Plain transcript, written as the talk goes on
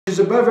is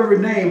above every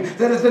name,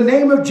 that at the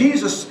name of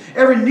Jesus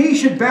every knee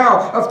should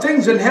bow, of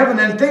things in heaven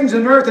and things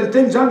in earth and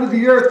things under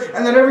the earth,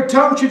 and that every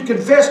tongue should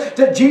confess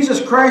that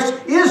Jesus Christ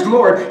is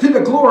Lord, to the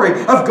glory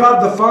of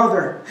God the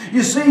Father.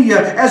 You see,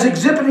 as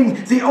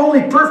exhibiting the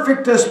only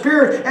perfect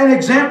spirit and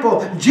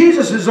example,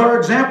 Jesus is our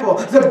example.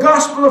 The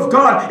gospel of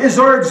God is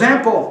our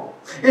example.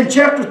 In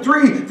chapter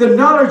 3, the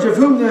knowledge of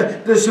whom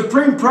the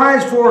supreme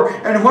prize for,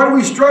 and what do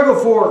we struggle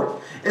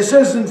for? It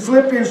says in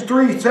Philippians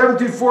 3,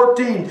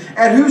 7-14,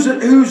 at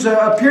whose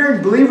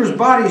appearing believers'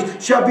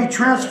 bodies shall be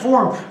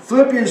transformed.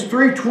 Philippians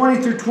 3,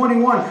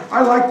 20-21.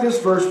 I like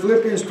this verse,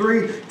 Philippians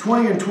 3,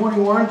 20 and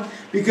 21,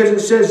 because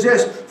it says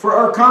this, for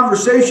our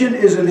conversation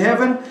is in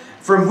heaven,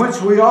 from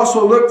whence we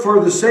also look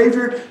for the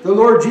Savior, the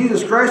Lord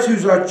Jesus Christ, who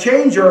shall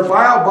change our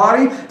vile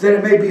body, that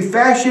it may be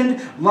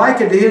fashioned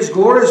like unto His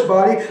glorious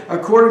body,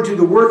 according to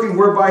the working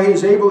whereby He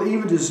is able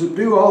even to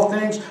subdue all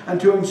things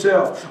unto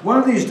Himself. One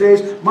of these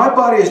days, my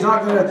body is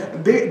not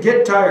going to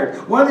get tired.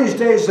 One of these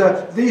days,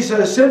 these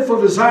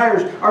sinful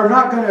desires are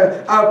not going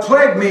to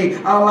plague me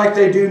like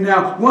they do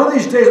now. One of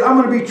these days,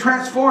 I'm going to be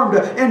transformed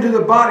into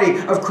the body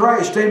of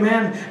Christ.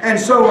 Amen. And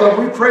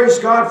so we praise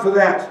God for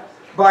that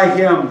by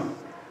Him.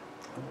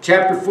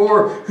 Chapter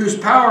 4, whose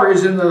power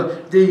is in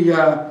the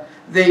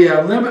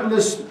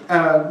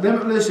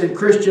limitless in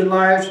Christian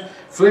lives.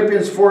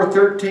 Philippians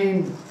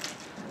 4:13,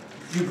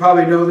 you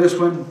probably know this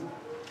one.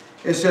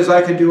 It says,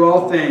 I can do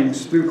all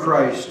things through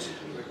Christ,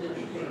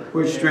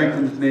 which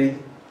strengthens me.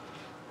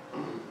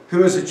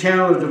 Who is a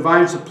channel of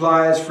divine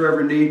supplies for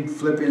every need.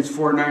 Philippians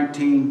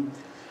 4:19.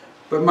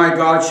 But my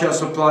God shall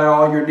supply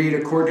all your need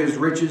according to His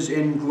riches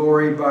in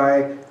glory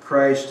by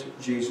Christ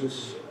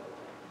Jesus.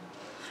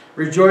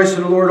 Rejoice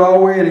in the Lord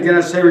always. And again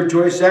I say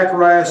rejoice.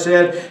 Zechariah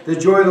said, the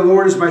joy of the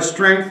Lord is my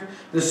strength.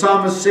 The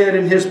psalmist said,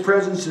 in His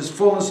presence is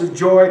fullness of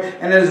joy,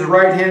 and at His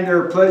right hand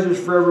there are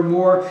pleasures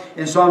forevermore.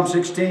 In Psalm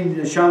 16,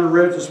 Shauna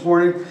read it this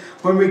morning.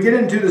 When we get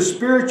into the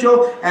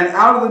spiritual and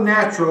out of the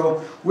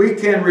natural, we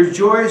can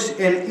rejoice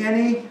in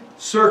any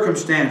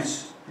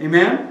circumstance.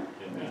 Amen?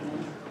 Amen.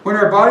 When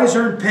our bodies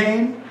are in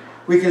pain,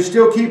 we can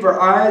still keep our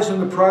eyes on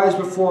the prize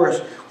before us.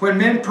 When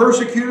men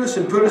persecute us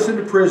and put us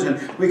into prison,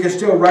 we can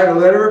still write a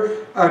letter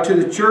to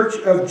the church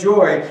of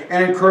joy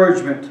and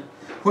encouragement.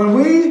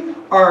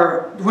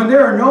 When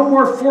there are no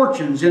more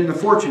fortunes in the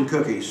fortune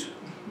cookies,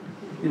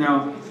 you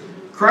know,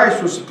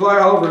 Christ will supply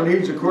all of our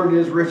needs according to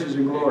His riches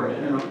and glory.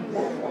 You know,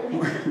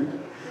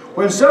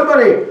 when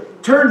somebody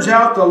turns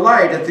out the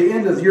light at the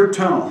end of your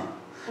tunnel,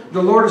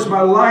 the Lord is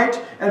my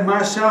light and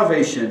my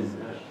salvation.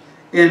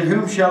 In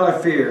whom shall I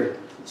fear?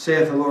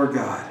 Saith the Lord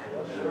God.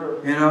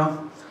 You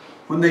know,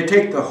 when they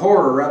take the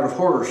horror out of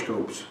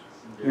horoscopes,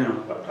 you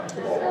know.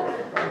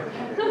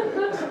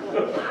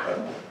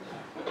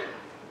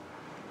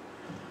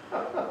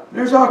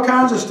 There's all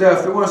kinds of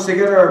stuff that wants to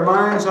get our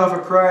minds off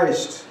of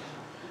Christ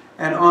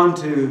and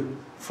onto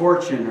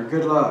fortune or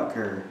good luck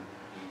or,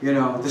 you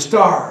know, the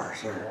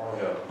stars or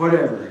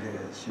whatever it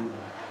is. You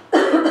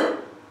know.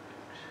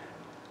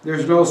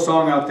 There's an old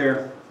song out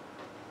there.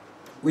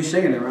 We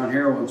sing it around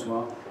here once in a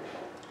while.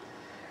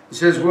 It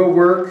says, we'll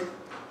work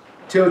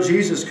till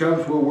Jesus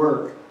comes, we'll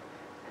work.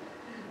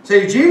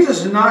 Say,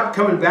 Jesus is not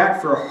coming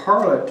back for a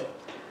harlot,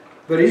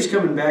 but He's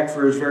coming back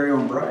for His very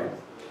own bride.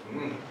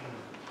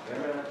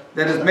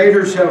 That has made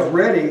herself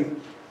ready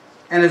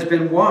and has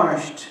been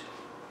washed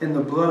in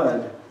the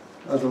blood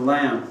of the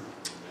Lamb.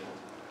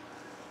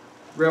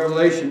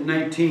 Revelation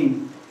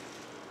 19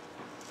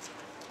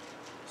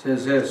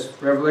 says this.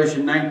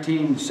 Revelation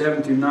 19,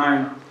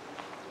 7-9.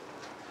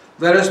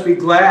 Let us be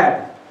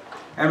glad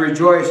and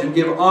rejoice and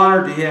give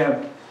honor to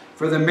Him,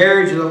 for the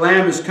marriage of the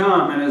Lamb is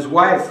come, and His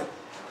wife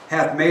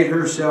hath made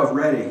herself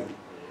ready.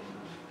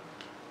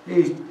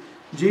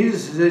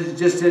 Jesus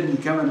just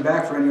isn't coming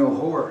back for any old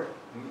whore.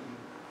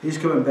 He's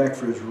coming back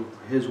for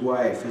his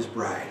wife, His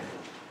bride.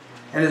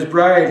 And His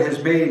bride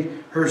has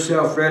made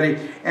herself ready.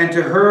 And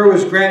to her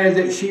was granted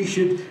that she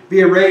should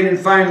be arrayed in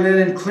fine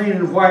linen, clean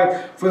and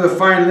white. For the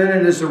fine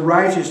linen is the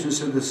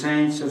righteousness of the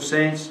saints.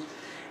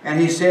 And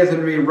He saith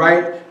unto me,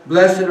 right,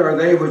 blessed are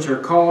they which are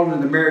called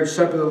into the marriage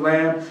supper of the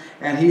Lamb.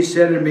 And He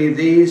said unto me,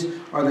 these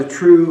are the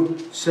true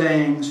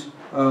sayings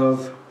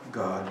of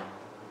God.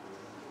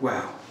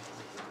 Wow.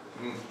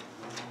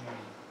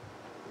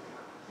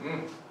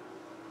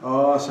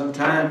 Oh,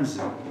 sometimes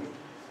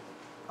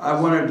I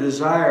want to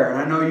desire,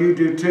 and I know you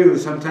do too,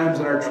 sometimes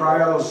in our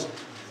trials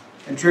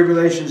and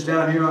tribulations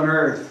down here on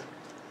earth,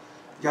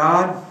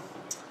 God,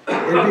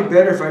 it'd be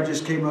better if I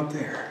just came up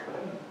there.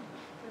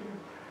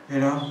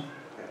 You know?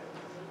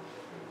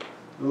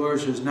 The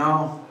Lord says,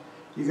 no,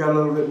 you got a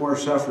little bit more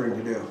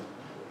suffering to do.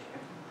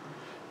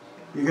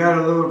 You got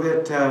a little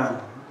bit,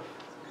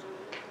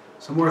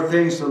 some more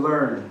things to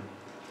learn.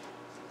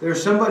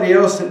 There's somebody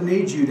else that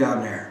needs you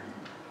down there.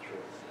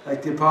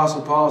 Like the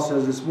Apostle Paul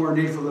says, it's more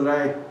needful that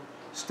I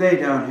stay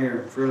down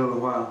here for a little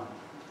while.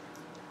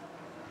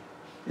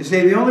 You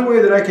see, the only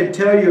way that I can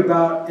tell you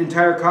about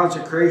entire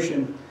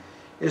consecration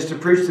is to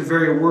preach the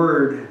very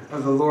word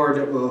of the Lord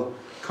that will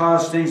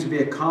cause things to be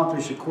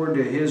accomplished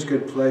according to His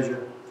good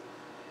pleasure.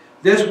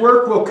 This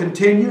work will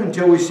continue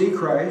until we see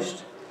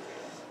Christ.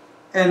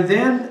 And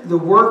then the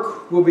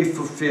work will be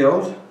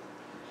fulfilled.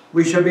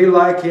 We shall be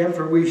like Him,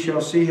 for we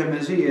shall see Him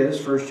as He is.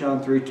 1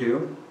 John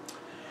 3:2.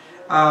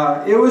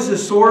 It was a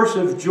source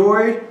of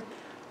joy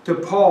to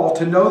Paul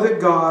to know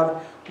that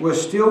God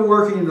was still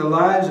working in the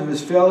lives of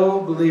his fellow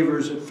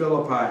believers at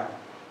Philippi.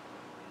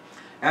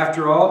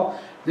 After all,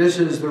 this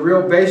is the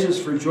real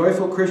basis for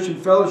joyful Christian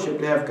fellowship,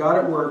 to have God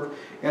at work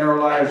in our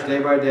lives day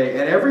by day.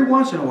 And every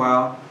once in a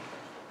while,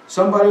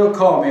 somebody will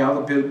call me out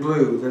of the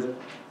blue.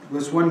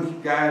 This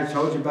one guy, I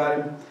told you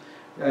about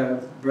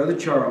him, Brother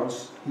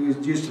Charles. He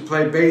used to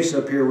play bass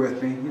up here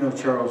with me. You know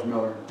Charles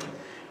Miller.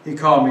 He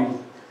called me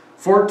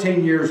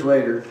 14 years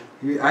later.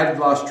 I'd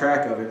lost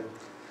track of it.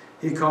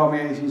 He called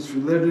me. He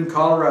lived in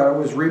Colorado,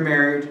 was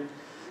remarried,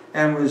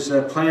 and was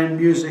playing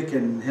music,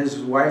 and his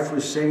wife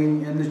was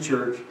singing in the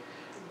church,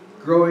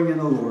 growing in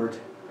the Lord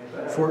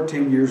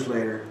 14 years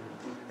later.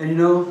 And you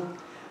know,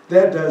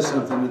 that does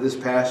something to this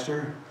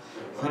pastor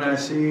when I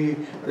see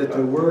that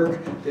the work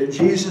that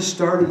Jesus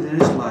started in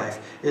his life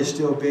is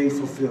still being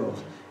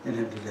fulfilled in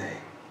him today.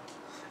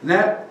 And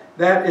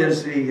that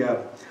is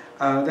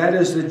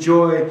the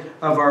joy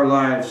of our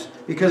lives.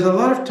 Because a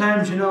lot of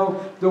times, you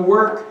know, the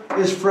work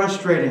is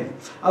frustrating.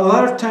 A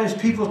lot of times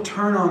people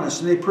turn on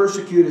us and they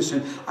persecute us.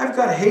 And I've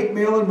got hate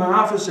mail in my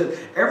office that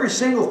every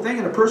single thing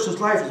in a person's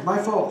life is my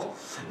fault.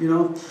 You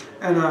know,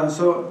 and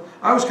so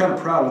I was kind of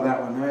proud of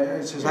that one.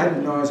 It says I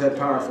didn't know I was that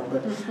powerful,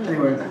 but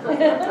anyway.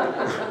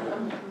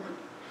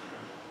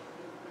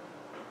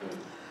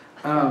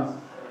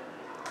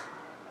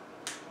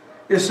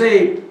 You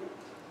see,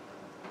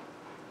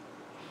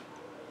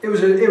 it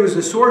was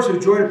a source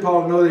of joy to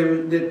Paul to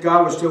know that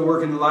God was still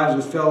working in the lives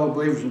of his fellow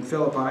believers in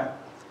Philippi.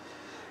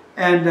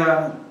 And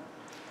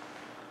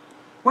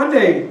one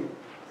day,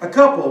 a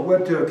couple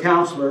went to a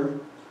counselor,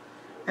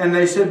 and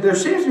they said, there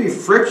seems to be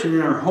friction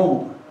in our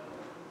home.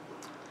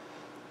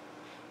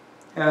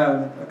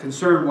 A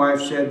concerned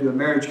wife said to a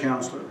marriage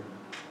counselor,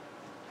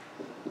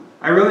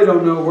 I really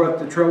don't know what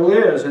the trouble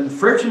is. And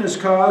friction is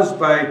caused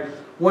by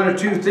one of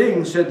two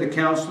things, said the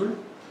counselor.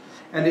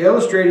 And the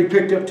illustrator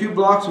picked up 2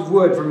 blocks of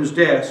wood from his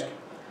desk.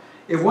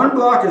 If one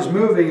block is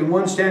moving and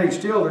one standing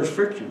still, there's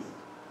friction.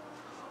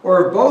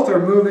 Or if both are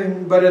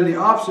moving but in the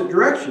opposite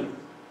direction,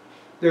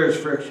 there is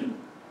friction.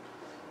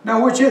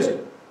 Now, which is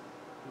it?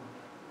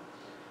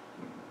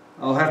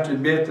 I'll have to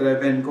admit that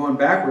I've been going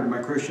backward in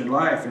my Christian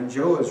life, and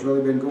Joe has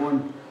really been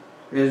growing,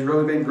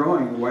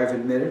 the wife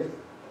admitted.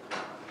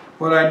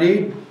 What I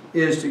need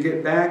is to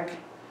get back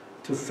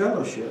to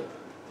fellowship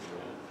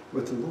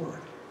with the Lord.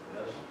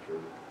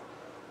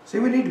 See,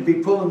 we need to be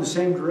pulling the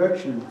same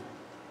direction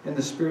in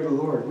the Spirit of the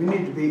Lord. We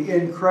need to be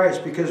in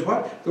Christ, because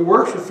what? The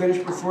works were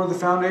finished before the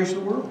foundation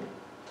of the world.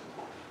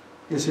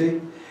 You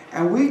see?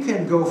 And we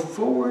can go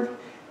forward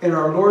in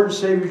our Lord and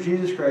Savior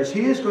Jesus Christ.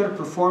 He is going to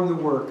perform the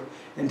work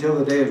until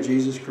the day of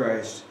Jesus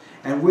Christ.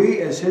 And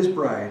we, as His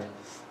bride,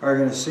 are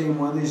going to see Him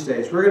one of these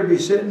days. We're going to be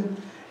sitting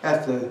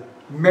at the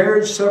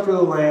marriage supper of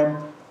the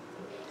Lamb,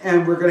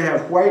 and we're going to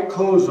have white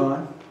clothes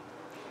on.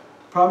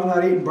 Probably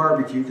not eating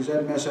barbecue, because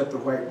that'd mess up the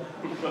white.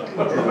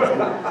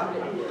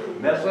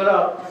 Mess it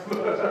up.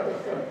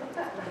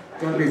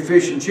 Going to be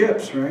fish and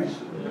chips, right?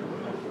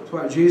 That's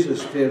what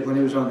Jesus did when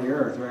He was on the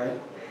earth, right?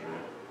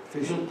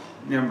 Fish.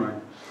 Never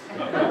mind.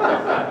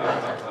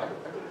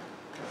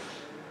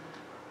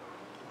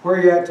 Where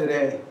are you at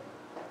today?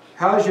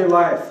 How's your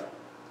life?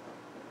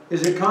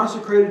 Is it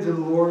consecrated to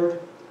the Lord?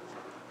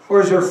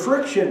 Or is there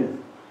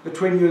friction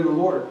between you and the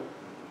Lord?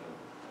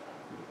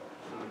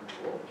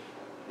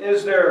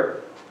 Is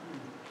there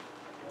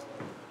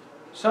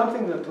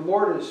something that the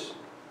Lord is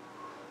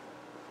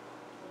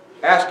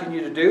asking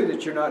you to do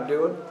that you're not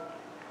doing?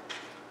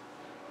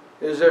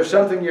 Is there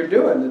something you're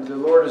doing that the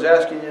Lord is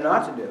asking you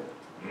not to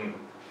do?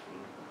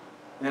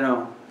 You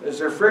know, is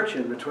there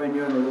friction between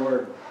you and the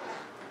Lord?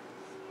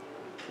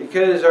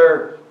 Because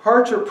our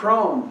hearts are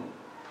prone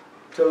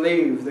to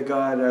leave the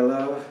God I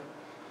love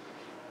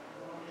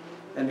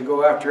and to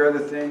go after other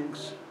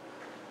things.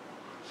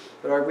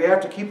 But we have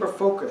to keep our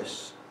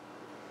focus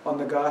on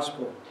the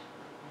gospel.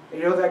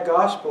 And you know, that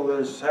gospel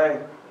is,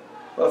 hey,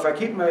 well, if I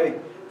keep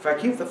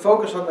the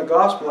focus on the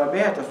gospel, I may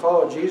have to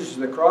follow Jesus to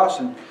the cross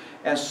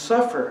and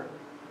suffer.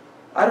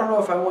 I don't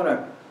know if I want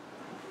to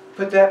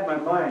put that in my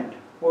mind.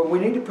 Well, we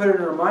need to put it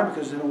in our mind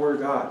because it's in the Word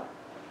of God.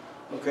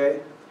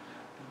 Okay?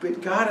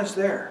 But God is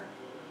there.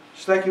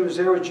 Just like He was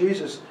there with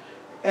Jesus.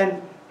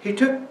 And He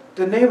took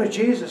the name of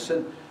Jesus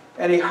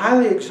and He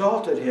highly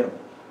exalted Him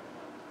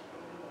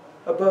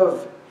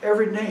above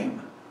every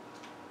name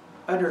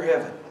under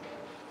heaven.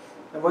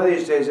 And one of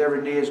these days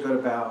every knee is going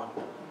to bow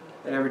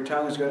and every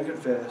tongue is going to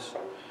confess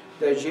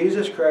that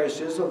Jesus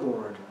Christ is the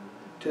Lord,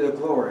 to the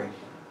glory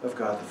of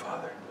God the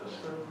Father.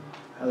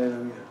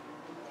 Hallelujah.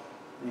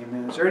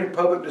 Amen. Is there any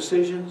public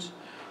decisions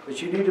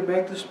that you need to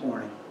make this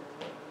morning?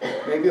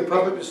 Maybe a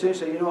public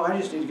decision, say, you know, I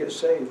just need to get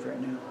saved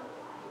right now.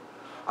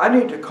 I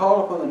need to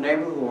call upon the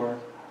name of the Lord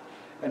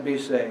and be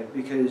saved,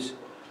 because,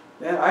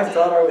 man, I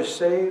thought I was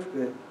saved,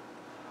 but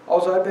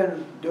All I've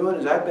been doing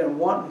is I've been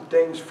wanting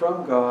things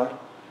from God,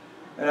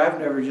 and I've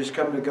never just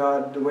come to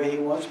God the way He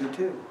wants me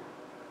to.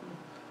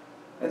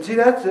 And see,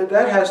 that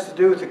has to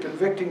do with the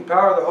convicting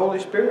power of the Holy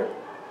Spirit.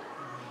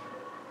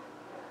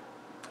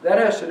 That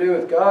has to do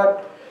with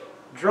God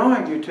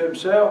drawing you to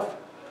Himself.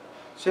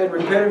 He said,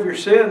 repent of your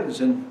sins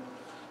and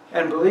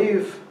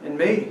believe in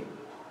me.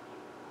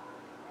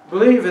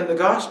 Believe in the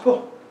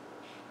gospel.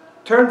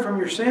 Turn from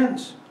your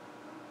sins.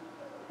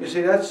 You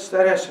see, that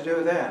has to do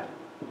with that.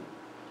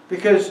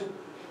 Because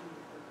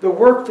the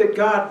work that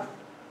God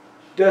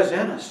does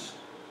in us,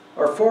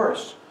 or for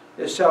us,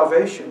 is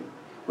salvation.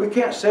 We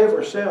can't save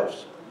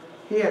ourselves.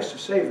 He has to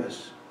save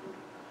us.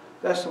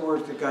 That's the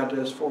work that God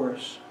does for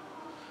us.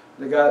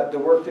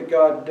 The work that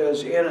God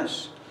does in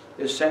us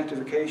is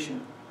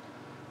sanctification.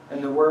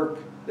 And the work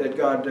that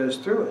God does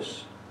through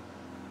us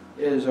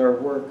is our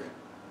work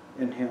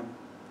in Him.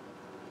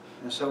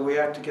 And so we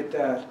have to get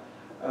that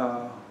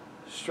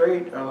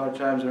straight a lot of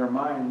times in our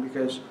mind,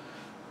 because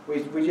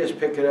we just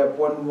pick it up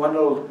one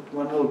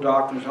little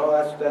doctrine. Oh,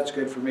 that's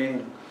good for me,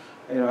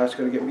 and that's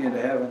going to get me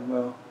into heaven.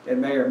 Well, it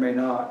may or may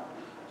not.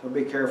 So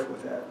be careful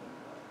with that.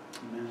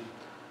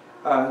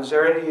 Amen. Is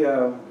there any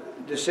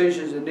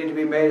decisions that need to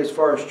be made as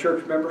far as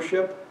church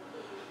membership,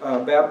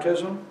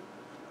 baptism,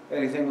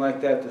 anything like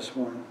that this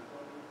morning?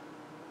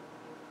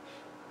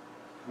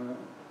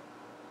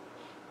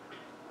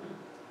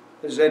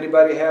 Does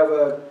anybody have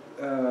a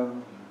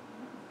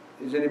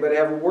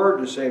word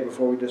to say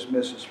before we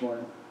dismiss this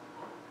morning?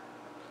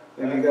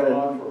 Thank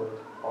God for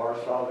our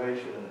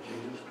salvation in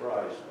Jesus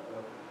Christ.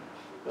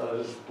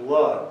 His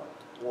blood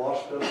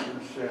washed us from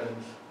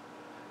sins,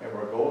 and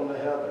we're going to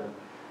heaven.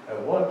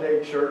 And one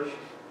day, church,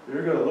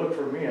 you're going to look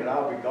for me, and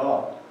I'll be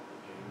gone.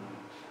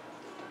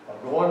 I'm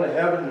going to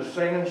heaven to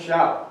sing and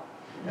shout,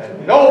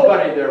 and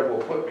nobody there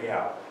will put me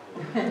out.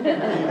 I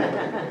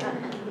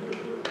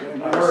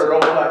heard an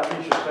old black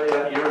teacher say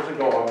that years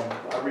ago.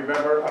 I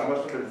remember I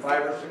must have been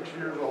 5 or 6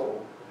 years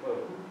old.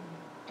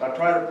 I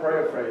tried to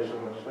paraphrase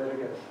him and say it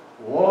again.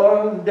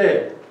 One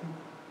day,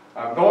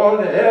 I'm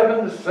going to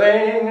heaven to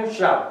sing and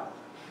shout,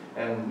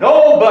 and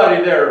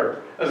nobody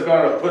there is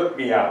going to put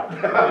me out.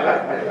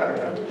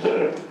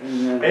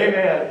 Amen.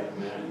 Amen.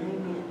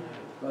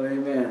 Well,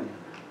 amen.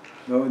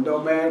 No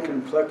man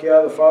can pluck you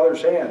out of the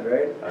Father's hand,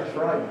 right? That's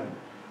right.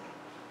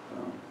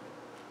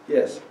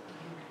 Yes.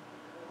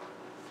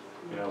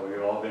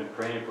 We've all been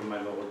praying for my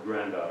little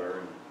granddaughter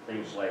and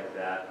things like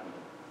that. And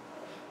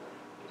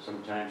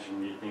sometimes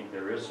when you think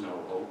there is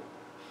no hope,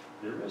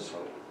 there is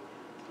hope.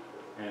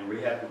 And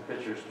we have the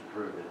pictures to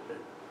prove it, that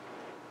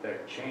the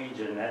change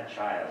in that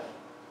child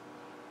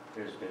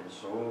has been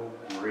so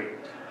great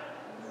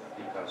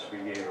because we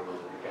gave her over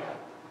to God.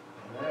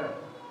 Yeah.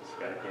 This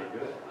guy can't do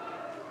it.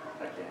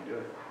 I can't do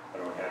it. I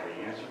don't have the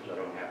answers. I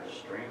don't have the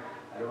strength.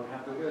 I don't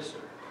have the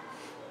wisdom.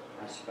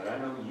 I said, but I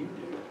know you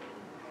do.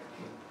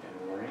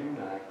 And morning and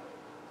night.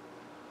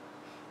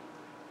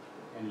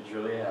 And it's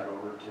really had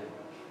over to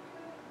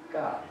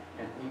God.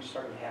 And things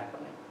started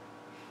happening.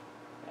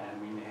 I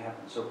mean, it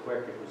happened so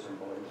quick, it was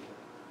unbelievable.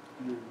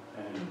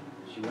 And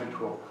she went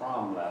to a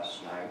prom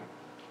last night,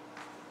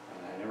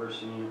 and I never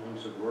seen anything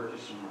so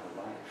gorgeous in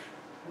my life.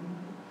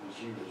 And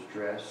she was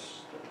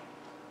dressed,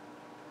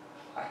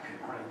 I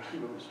couldn't hardly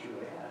believe it was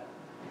Juliet.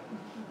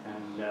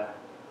 And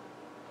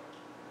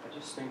I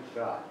just thank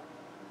God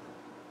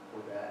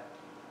for that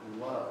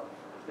love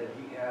that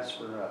He has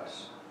for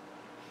us,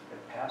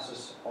 that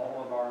passes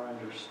all of our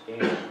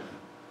understanding,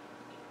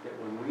 that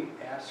when we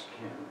ask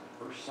Him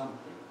for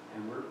something,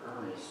 and we're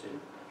earnest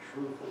and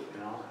truthful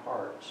in our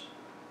hearts,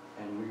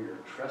 and we are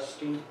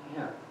trusting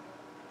Him,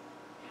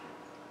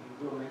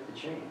 He will make the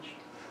change.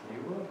 He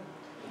will.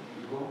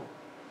 He will.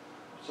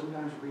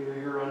 Sometimes we are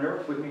here on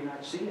earth, we may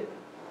not see it.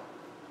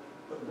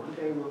 But one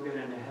day we'll get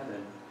into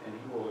heaven, and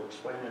He will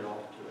explain it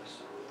all to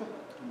us.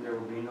 There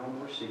will be no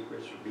more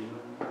secrets, there will be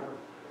no more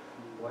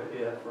what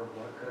if or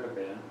what could have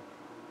been.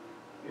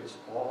 It's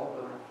all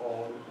going to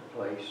fall into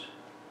place,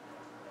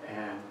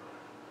 and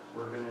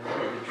we're going to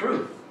know the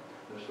truth.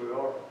 Yes, we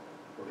are.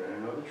 We're going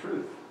to know the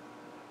truth.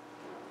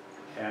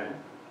 And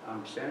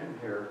I'm standing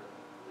here,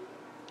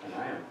 and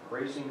I am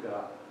praising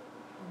God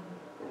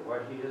for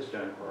what He has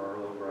done for our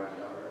little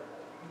granddaughter.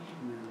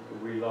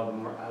 We love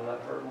more. I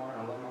love her more.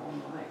 I love her all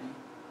life.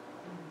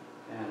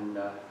 And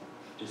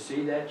to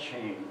see that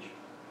change,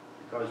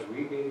 because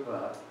we gave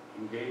up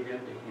and gave in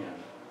to Him,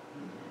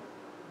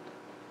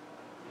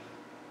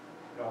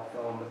 it all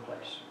fell into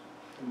place.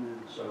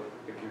 So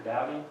if you're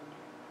doubting,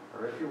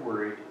 or if you're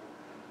worried,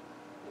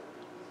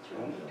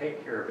 don't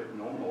take care of it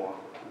no more.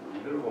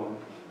 Leave it alone.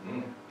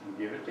 And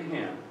give it to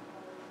Him,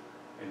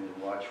 and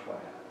then watch what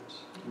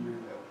happens.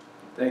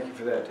 Thank you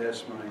for that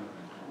testimony.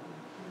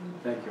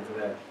 Thank you for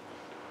that.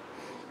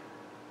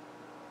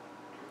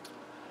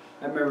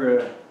 I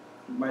remember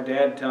my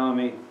dad telling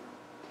me,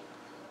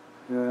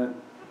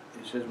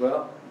 he says,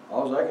 well,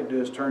 all I could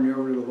do is turn you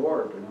over to the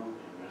Lord,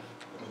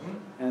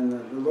 And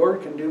the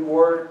Lord can do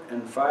more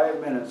in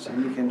 5 minutes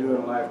than you can do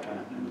in a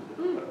lifetime.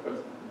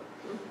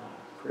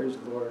 Praise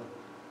the Lord.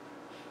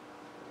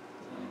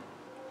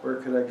 Where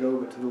could I go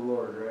but to the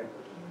Lord, right?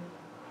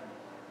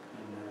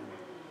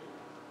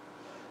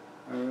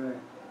 Amen. All right.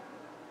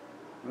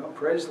 Well,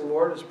 praise the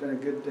Lord. It's been a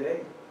good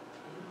day.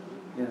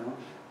 You know,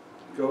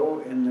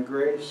 go in the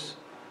grace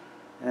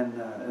and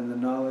in the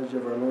knowledge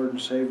of our Lord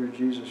and Savior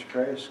Jesus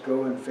Christ.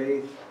 Go in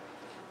faith,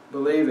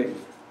 believing.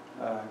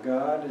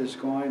 God is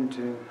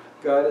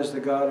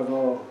the God of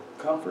all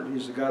comfort.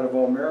 He's the God of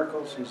all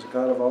miracles. He's the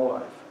God of all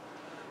life.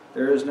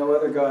 There is no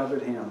other God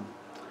but Him.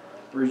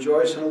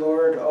 Rejoice in the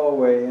Lord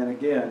always. And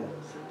again,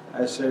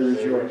 I say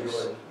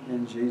rejoice.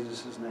 In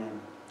Jesus' name.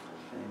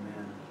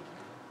 Amen.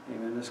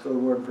 Amen. Let's go to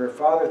the Lord in prayer.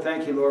 Father,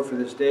 thank you, Lord, for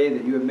this day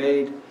that you have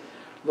made.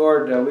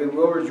 Lord, we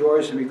will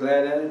rejoice and be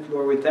glad in it.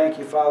 Lord, we thank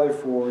you, Father,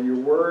 for your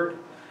word.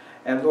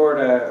 And Lord,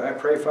 I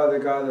pray, Father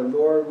God, that,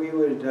 Lord, we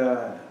would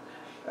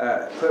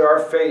put our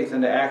faith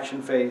into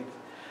action faith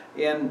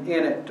in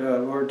it,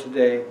 Lord,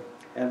 today.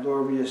 And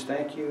Lord, we just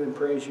thank you and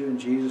praise you in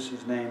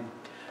Jesus' name.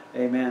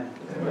 Amen.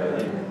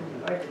 Amen.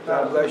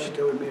 God bless you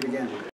till we meet again.